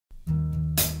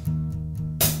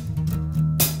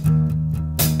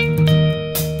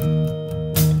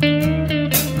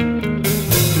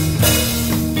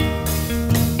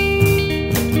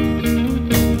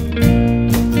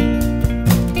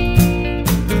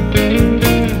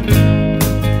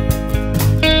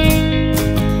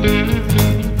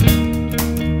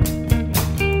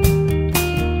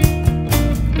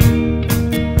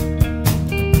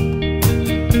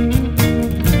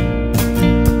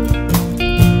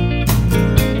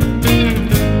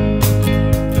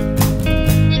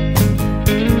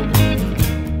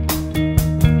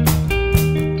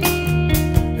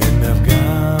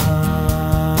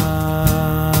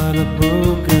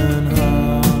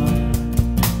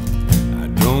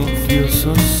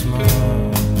so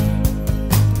small.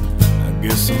 I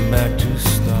guess I'm back to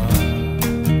start.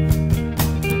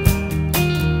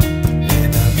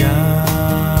 And I've got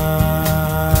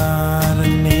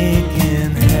an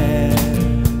aching head.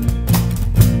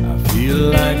 I feel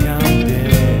like I'm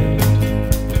dead.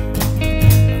 I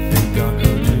think I'll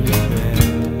go to bed.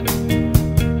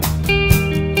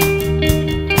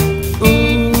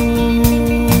 Ooh,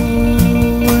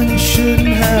 and you shouldn't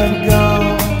have gone.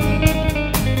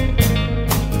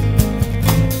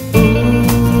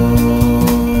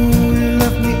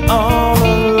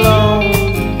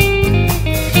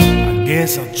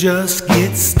 Guess I'll just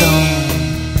get stoned.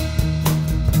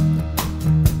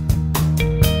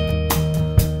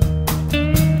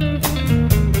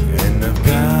 And I've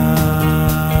gotta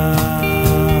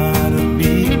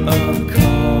be a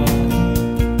call.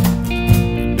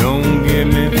 Don't get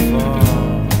me far.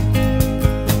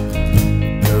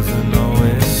 It doesn't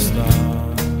always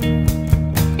start.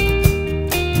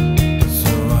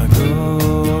 So I go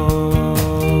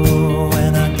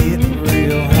and I get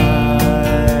real high.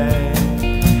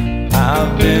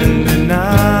 I've been denied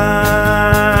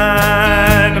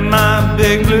my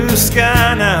big blue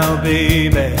sky now,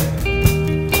 baby.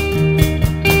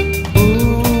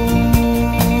 Ooh,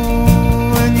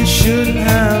 and you shouldn't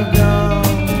have gone.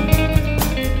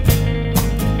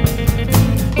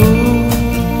 Ooh,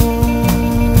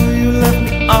 you left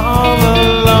me all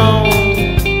alone.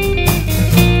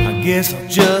 I guess I'll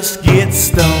just get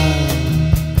stoned.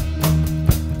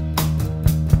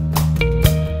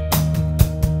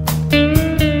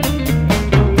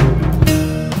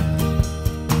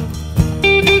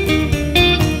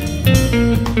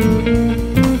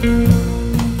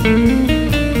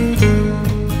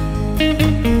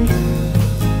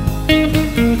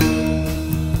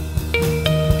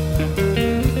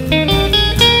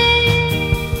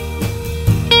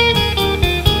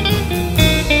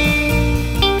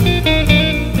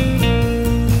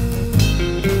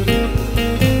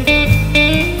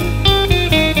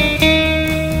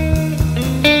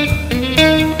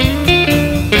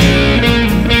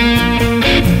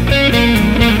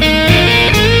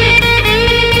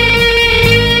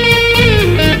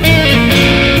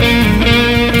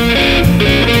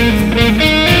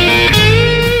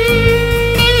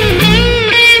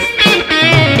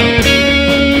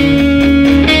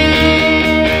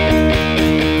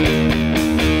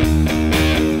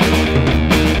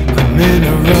 In a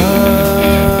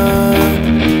rut,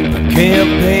 I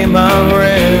can't pay my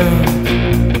rent,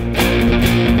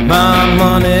 my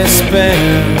money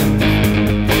spent.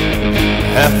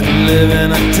 Have to live in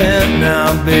a tent now,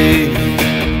 baby.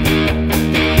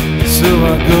 So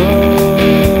I go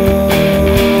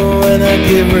and I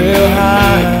get real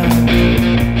high,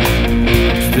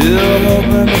 still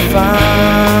hoping to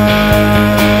find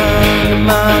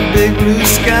my big blue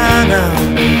sky now,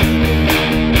 baby.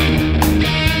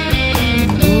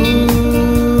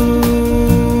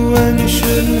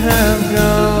 Have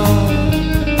gone.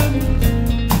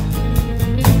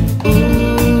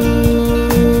 Ooh,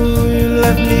 you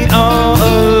left me all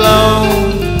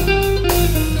alone.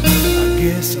 I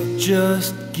guess I'll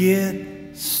just get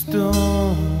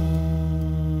stoned.